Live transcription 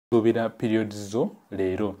Osuubira periods zo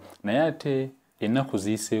leero naye ate ennaku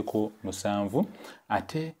ziyiseeko 7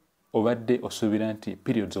 ate obadde osuubira nti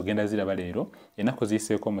periods ogenda ziraba leero ennaku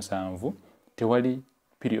ziyiseeko 7 tewali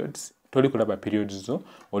periods toli kulaba periods zo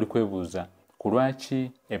oli kwebuuza ku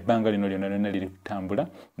lwaki ebbanga lino lyonna liri kutambula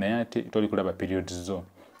naye ate toli kulaba periods zo.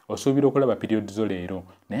 Osuubira okulaba periods zo leero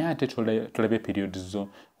naye ate tolabe periods zo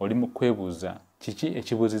oli mu kwebuuza kiki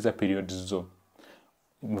ekibuuziza periods zo.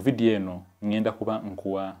 Mu video eno ngenda kuba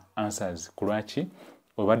nkuwa answers ku lwaki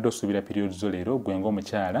obadde osuubira periods zo leero gwe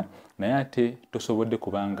ng'omukyala naye ate tosobodde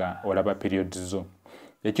kubanga olaba periods zo.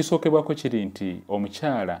 Ekisookebwako kiri nti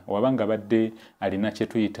omukyala wabanga badde alina kye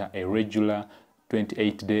tuyita a regular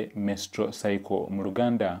 28-day menstrual cycle mu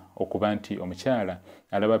Luganda okuba nti omukyala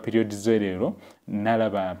alaba periods ze leero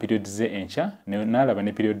n'alaba periods ze enkya n'alaba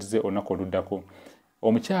ne periods ze olunaku oluddako.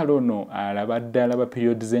 Omukyala ono alaba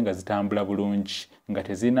periods ze nga zitambula bulungi nga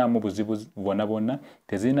tezinaamu buzibu bwonna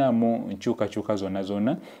tezinaamu nkyukakyuka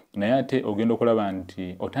zonna naye ate ogenda okulaba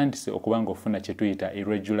nti otandise okuba nga ofuna kye tuyita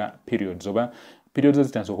irregular periods oba periods zo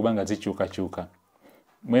zitandise okuba nga zikyukakyuka.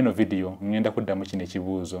 Mu eno video ngenda kuddamu kino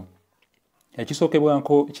ekibuuzo.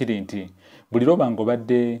 Ekisookebwako kiri nti buli lwoba nga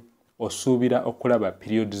obadde osuubira okulaba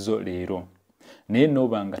periods zo leero naye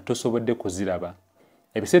n'oba nga tosobodde kuziraba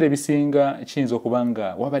ebiseera ebisinga kiyinza okuba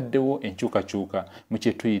nga wabaddewo enkyukakyuka mu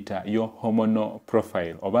kye tuyita yo hormonal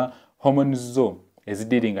profile oba hormones zo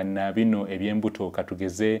ezidiringa na bino ebyembuto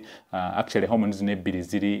katugeze actually hormones n'ebbiri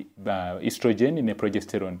ziri estrogen ne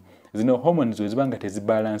progesterone. Zino hormones eziba nga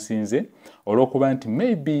tezibalansinze olw'okuba nti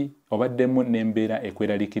maybe obaddemu n'embeera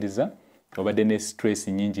ekweraliikiriza obadde ne stress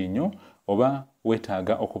nyingi nnyo oba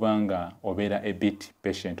wetaaga okubanga obeera a bit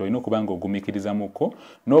patient olina okubanga ogumiikirizamuko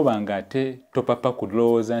n'oba nga ate topapa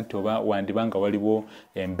kulowooza nti oba wandibanga waliwo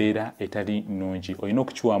embeera etali nnungi olina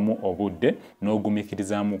okukiwamu obudde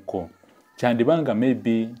n'ogumiikirizamuko. Kyandibanga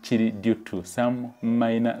maybe kiri due to some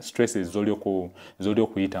minor stresses z'oli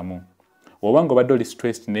okuyitamu. Obanga obadde oli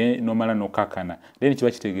stressed ne nomala n'okkakkana then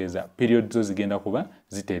kiba kitegeeza periods zo zigenda kuba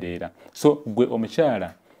zitereera. So gwe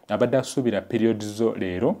omukyala abadde asuubira periods zo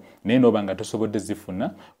leero naye n'oba nga tosobodde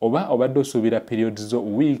zifuna oba obadde osuubira periods zo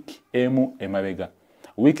week emu emabega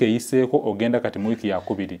week eyiseeko ogenda kati mu week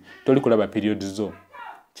yakubiri toli kulaba periods zo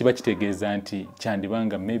kiba kitegeeza nti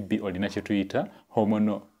kyandibanga maybe olina kye tuyita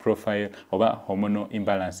hormonal profile oba hormonal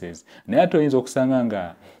imbalances. Naye ate oyinza okusanga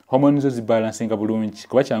nga hormones zo zibalansinga bulungi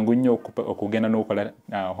kuba kyangu nnyo okugenda n'okola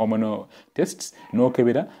hormonal tests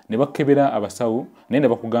n'okebera ne bakebera abasawo naye ne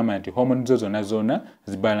bakugamba nti hormones zo zonna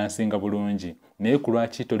zibalansinga bulungi naye ku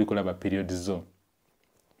lwaki toli kulaba periods zo.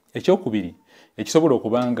 Ekyokubiri ekisobola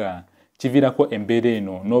okubanga kiviirako embeera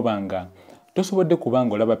eno n'oba nga tosobodde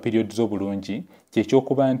kubanga olaba periods zo bulungi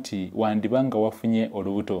kyekyokuba nti wandibanga wafunye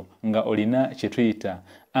olubuto nga olina kye tuyita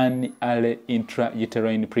an early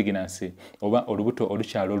intrauterine pregnancy oba olubuto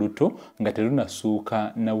olukyalo oluto nga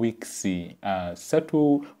terunasuuka na weeks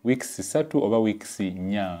 3 oba weeks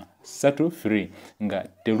 3 nga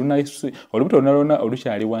olubuto lunalona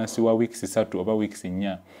olukyali wansi wa weeks 3 oba weeks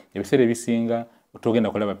 4 ebiseera ebisinga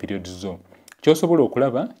togenda kulaba periods zo. Kyosobola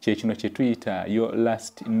okulaba kyekino kye tuyita yo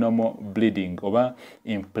last normal bleeding oba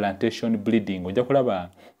implantation bleeding. Ojja kulaba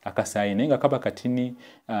akasaayi naye nga kaba katini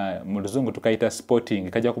mu luzungu tukayita spotting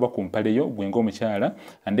kajja kuba ku mpale yo gwe ng'omukyala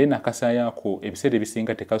and then akasaayi ako ebiseera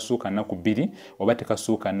ebisinga tekasuuka nnaku 2 oba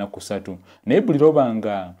tekasuuka nnaku 3 naye buli lwoba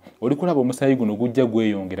nga oli kulaba omusaayi guno gujja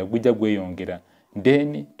gweyongera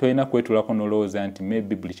then tolina kwetulako n'olowooza nti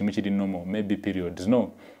maybe buli kimu kiri normal maybe periods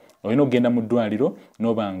no. Olina okugenda mu ddwaliro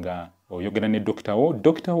n'oba nga oyogera ne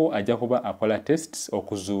doctor wo ajja kuba akola tests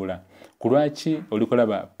okuzuula ku lwaki oli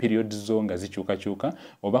kulaba periods zo nga zikyukakyuka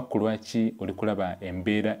oba ku lwaki oli kulaba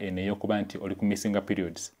embeera eno ey'okuba nti oli ku missing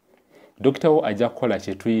periods. Doctor wo ajja kukola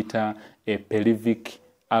kye tuyita a pelvic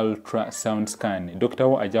ultrasound scan. Doctor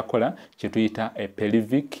wo ajja kukola kye tuyita a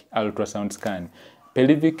pelvic ultrasound scan.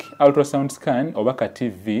 Pelvic ultrasound scan oba ka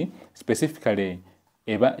TV specifically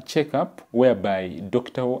eba check-up whereby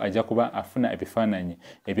doctor wo ajja kuba afuna ebifaananyi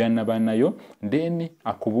ebyannabannayo then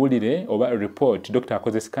akubuulire oba report. Doctor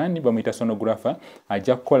akoze scan bamuyita sonographer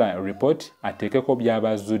ajja kukola report ateekeko by'aba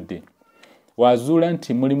azudde. Wazuula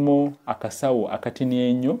nti mulimu akasawo akatini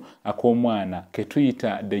ennyo ak'omwana ke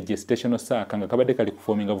tuyita the gestational sac nga kabadde kali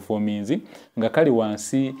kufoominga bufoominzi nga kali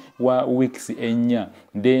wansi wa weeks 4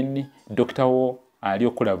 then doctor wo ali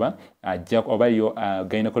okulaba ajja oba yo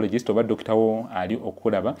gynecologist oba doctor wo ali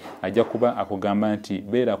okulaba ajja kuba akugamba nti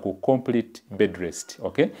beera ku complete bed rest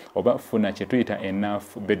okay oba funa kye tuyita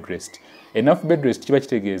enough bed rest. Enough bed rest kiba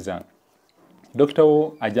kitegeeza doctor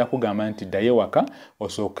wo ajja kugamba nti ddayo waka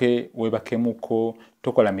osooke weebakemuko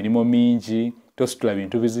tokola mirimu mingi tositula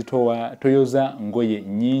bintu bizitowa, toyoza ngoye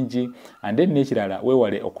nyingi, and then n'ekirala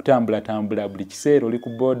weewale okutambula buli kiseera oli ku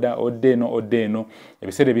boda odde eno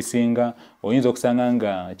ebiseera ebisinga oyinza okusanga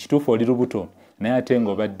nga kituufu oli lubuto naye ate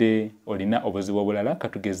ng'obadde olina obuzibu obulala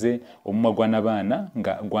katugeze omumwa gw'abaana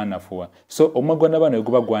nga gwanafuwa. So omumwa gw'abaana we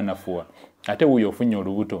guba gwanafuwa ate wuuyo ofunye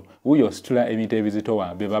olubuto, wuuyo ositula ebintu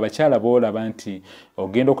ebizitowa, be babakyala boolaba nti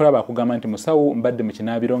ogenda okulaba akugamba nti musawo mbadde mu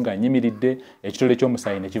kinaabiro nga nyimiridde ekitole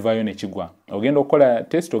ky'omusaayi ne kivaayo ne kigwa. Ogenda okukola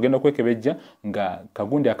test, ogenda okwekebejja nga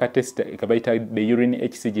kagundi aka test kabayita the urine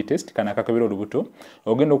HCG test kana akakebera olubuto,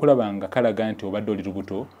 ogenda okulaba nga kalaga nti obadde oli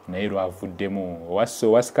lubuto naye lwavuddemu.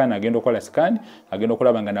 Owa scan agenda okukola scan, agenda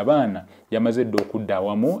okulaba nga n'abaana yamaze dde okudda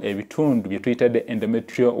awamu ebitundu bye tuyita the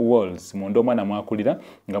endometrial walls munda omwana mwakulira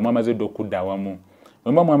nga mwamaze dde okudda awamu.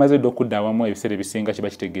 Bwe mwamaze dde okudda awamu ebiseera ebisinga kiba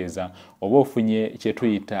kitegeeza oba ofunye kye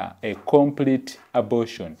tuyita a complete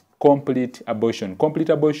abortion. Complete abortion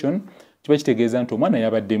kiba kitegeeza nti omwana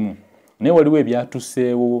yabaddemu naye waliwo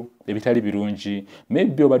ebyatuseewo ebitali birungi.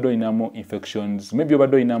 Maybe obadde olinamu infections, maybe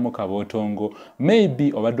obadde olinamu kabootongo,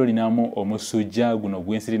 maybe obadde olinamu omusujja guno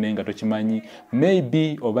gw'ensiri naye nga tokimanyi,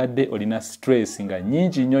 maybe obadde olina stress nga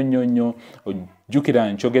nyingi nnyo.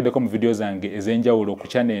 Jjukira nkyogeddeko mu video zange ez'enjawulo ku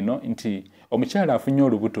channel eno nti omukyala afunye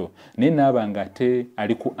olubuto naye naaba nga ate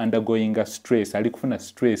ali ku undergoing stress, ali kufuna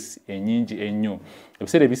stress enyingi ennyo.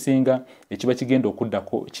 Ebiseera ebisinga ekiba kigenda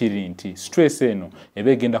okuddako kiri nti stress eno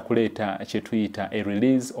eba egenda kuleeta kye tuyita a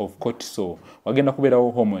release of cortisol. Wagenda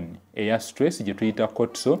kubeerawo hormone eya stress gye tuyita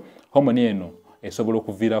cortisol. Hormone eno esobola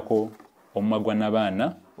okuviirako omumwa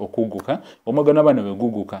gw'abaana okuguka. Omumwa gw'abaana bwe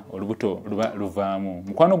guguka olubuto luba luvaamu.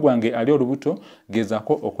 Mukwano gwange ali olubuto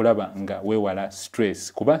gezaako okulaba nga weewala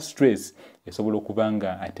stress, kuba stress esobola okuba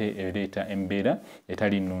nga ate ereeta embeera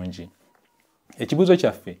etali nnungi. Ekibuuzo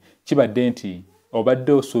kyaffe kibadde nti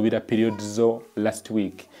obadde osuubira periods zo last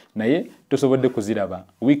week naye tosobodde kuziraba,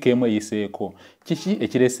 wiiki emu eyiseeko. Kiki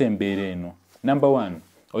ekireese embeera eno? Number 1,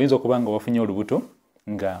 oyinza okuba nga wafunye olubuto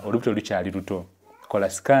nga olubuto lukyali luto. Kola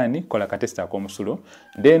scan, kola katesita ak'omusulo.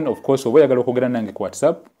 Then of course oba oyagala okwogera nange ku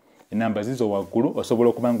WhatsApp, enamba zizo waggulu osobola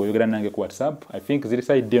okuba nga oyogera nange ku WhatsApp. I think ziri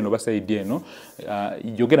side eno oba side eno.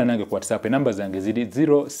 Yogera nange ku WhatsApp. Enamba zange ziri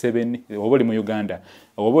 07 oba oli mu Uganda.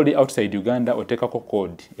 Oba oli outside Uganda oteekako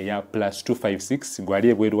code eya +256 gwali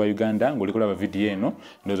ebweru wa Uganda ng'oli kulaba video eno.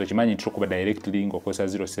 Ndowooza okimanyi nti okuba directly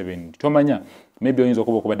ng'okozesa 07. Tomanya maybe oyinza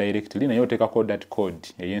okuba directly naye oteekako that code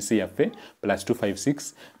ey'ensi yaffe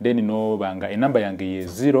 +256 then n'obanga enamba yange ye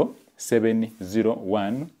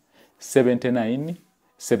 0701 79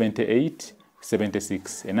 78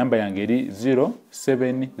 76. Enamba yange eri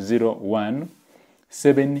 0701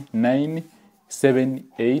 79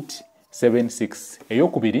 78 76.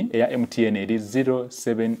 Eyokubiri eya MTN eri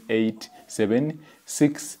 0787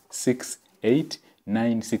 668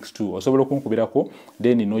 962. Osobola okunkubirako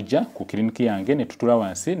then nojja ku kliniki yange ne tutula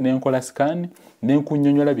wansi nenkola scan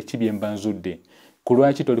nenkunnyonnyola biki bye mbanzudde.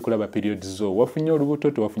 Kulwaki toli kulaba periods zo? Wafunye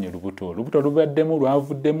olubuto, tewafunye olubuto? Olubuto lubaddemu,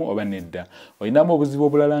 lwavuddemu oba nedda? Olinamu obuzibu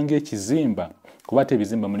obulala ng'ekizimba? Kuba ate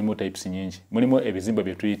ebizimba mulimu types nyingi. Mulimu ebizimba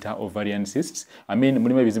bye tuyita ovarian cysts,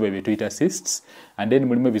 mulimu ebizimba bye tuyita cysts, and then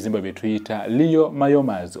mulimu ebizimba bye tuyita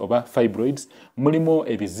leiomyomas oba fibroids, mulimu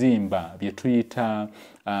ebizimba bye tuyita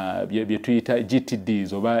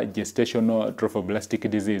GTDs oba gestational trophoblastic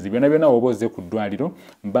disease. Byonna oba ozze ku ddwaliro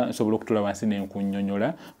mba nsobola okutula wansi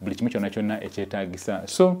n'enkunnyonnyola buli kimu kyonna ekyetaagisa.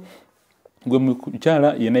 So gwe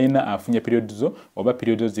mukyala yenna afunye periods zo oba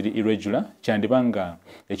periods ziri irregular, kyandibanga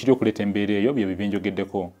ekiri okuleeta embeera eyo bye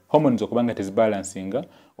byenjogeddeko. Hormones okubanga tezibalansinga,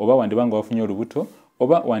 oba wandibanga wafunye olubuto,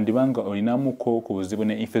 oba wandibanga olinamuko ku buzibu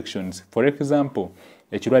ne infections. For example,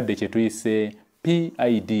 ekirwadde kye tuyise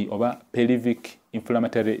PID oba pelvic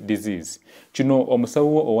inflammatory disease. Kino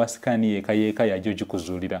omusawo owa scan yeeka yajja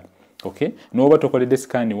ogikuzuulira. Okay? N'oba tokoledde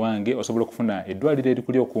scan wange osobola okufuna eddwaliro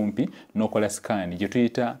erikuli okumpi n'okola scan gye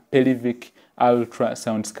tuyita pelvic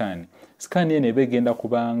ultrasound scan. Scan eno eba egenda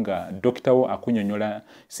kubanga dokita wo akunnyonnyola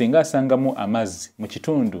singa asangamu amazzi mu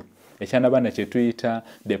kitundu ekyanabaana kye tuyita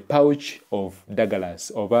the pouch of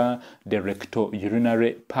Douglas oba the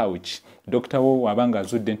recto-urinary pouch. Dokita wo wabanga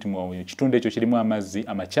azudde nti mu kitundu ekyo kirimu amazzi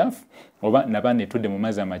amacaafu oba nabaana etudde mu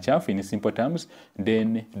mazzi amacaafu in simple terms,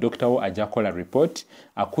 then dokita wo ajja kola report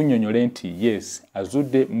akunnyonnyole nti yes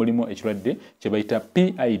azudde mulimu ekirwadde kye bayita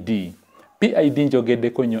PID. PID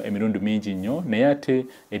njogeddeko nnyo emirundi mingi nnyo naye ate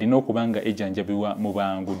erina okubanga ejjanjabibwa mu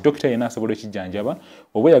bangu. Dokita yenna asobola okijjanjaba.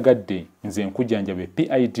 Oba yagadde nze nkujjanjabe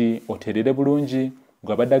PID oteerere bulungi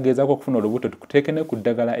gwabadde agezaako okufuna olubuto tukuteeke ne ku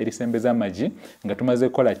ddagala erisembeza amagi nga tumaze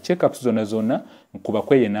kukola check-ups zonna kuba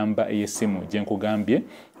kweye namba ey'essimu gye nkugambye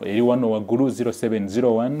eri wano waggulu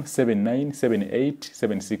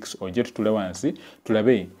 0701797876 ojje tutule wansi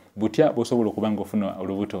tulabe butya bw'osobola okuba ng'ofuna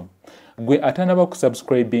olubuto. Gwe atanaba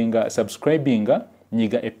subscribinga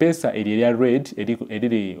nyiga epesa erya red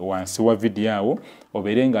eriri wansi wa video awo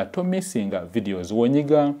obeere nga tomissinga videos.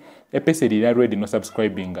 Wonyiga epesa erya red no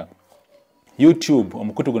subscribinga YouTube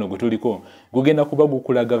omukutu guno gutuliko gugenda kuba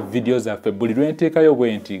gukulaga video zaffe buli lwenteekayo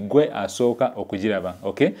bwe nti gwe asooka okugiraba.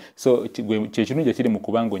 Okay, so kyekirungi kiri mu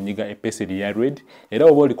kubanga onyiga epesa erya red era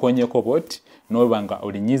oba olikonyeko bot n'obanga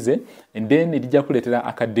olinyize and then lijja kuleetera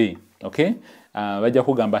akadde. Okay, bajja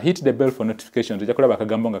kugamba hit the bell for notifications. Ojja kulaba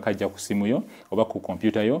akagambo nga kajja ku simu yo oba ku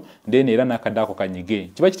computer yo then era n'akaddaako kanyige.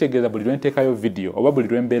 Kiba kitegeeza buli lwenteekayo video oba buli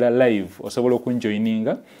lwembeera live osobola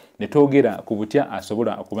okunjoyininga ne twogera ku butya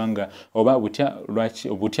asobola okubanga oba butya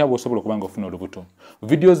bw'osobola okubanga ofuna olubuto.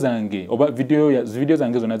 Video zange oba video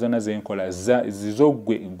zange zonna zenkola zizo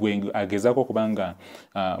gwe agezaako okubanga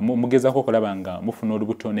mugezaako okulaba nga mufuna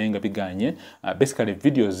olubuto naye nga biganye. Basically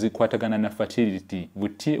videos zikwatagana na fertility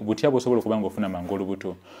butya bw'osobola okubanga ofuna mangu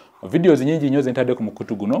olubuto. Videos nyingi nnyo zentadde ku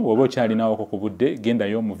mukutu guno oba okyalinawo ku budde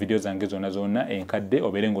gendayo mu video zange zonna enkadde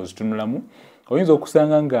obeere ng'ozitunulamu. Oyinza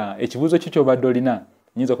okusanga nga ekibuuzo kyo ky'obadde olina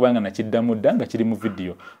nyinza kubanga nakiddamu dda nga kiri mu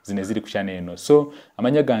video zino ziri ku channel eno. So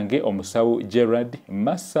amanya gange omusawo Gerald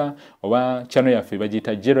Massa oba channel yaffe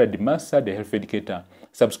bagiyita Gerald Massa the Health Educator.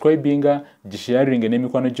 Subscribinga gisharing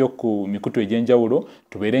n'emikwano gyo ku mikutu egyenjawulo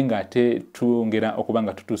tubeere nga ate tungera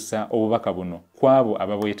okubanga tutusa obubaka buno kwabo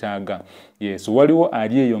ababwetaaga. Yes, waliwo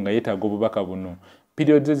ali eyo nga yeetaaga obubaka buno.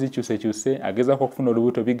 Periods zikyuse agezaako okufuna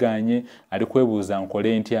olubuto biganye ali kwebuuza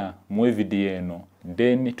nkole ntya mu video eno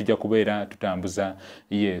then tujja kubeera tutambuza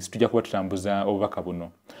tutambuza obubaka buno.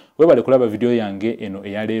 Webale kulaba video yange eno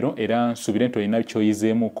eya leero era nsubire nti olina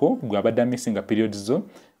kyoyizeemuko gwe abadde amisinga periods zo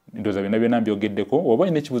ndoza byonna mbyogeddeko oba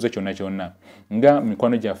olina ekibuuzo kyonna nga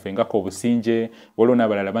mikwano gyaffe nga Kobusinje waliwo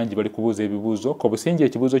n'abalala bangi bali kubuuza ebibuuzo. Kobusinje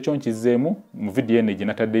ekibuuzo kyo nkizeemu mu video eno gye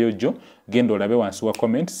nataddeyo jjo genda olabe wansi wa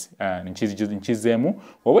comments nkizeemu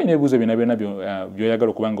oba olina ebibuuzo byonna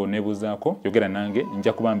by'oyagala okuba nga oneebuuzaako yogera nange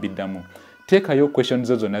nja kuba mbiddamu. Teekayo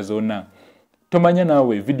questions zonna tomanya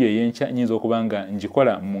naawe video y'enkya nyinza okuba nga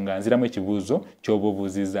ngikola nga nziramu ekibuuzo ky'oba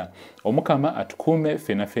obuuziza. Omukama atukuume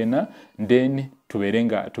fena then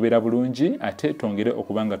tubeera bulungi ate twongere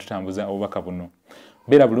okuba nga tutambuza obubaka buno.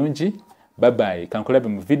 Beera bulungi, bye bye. Kankulabe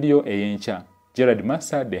mu video ey'enkya. Gerald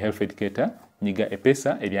Massa the Health Educator, nyiga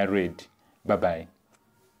epesa erya red. Bye bye.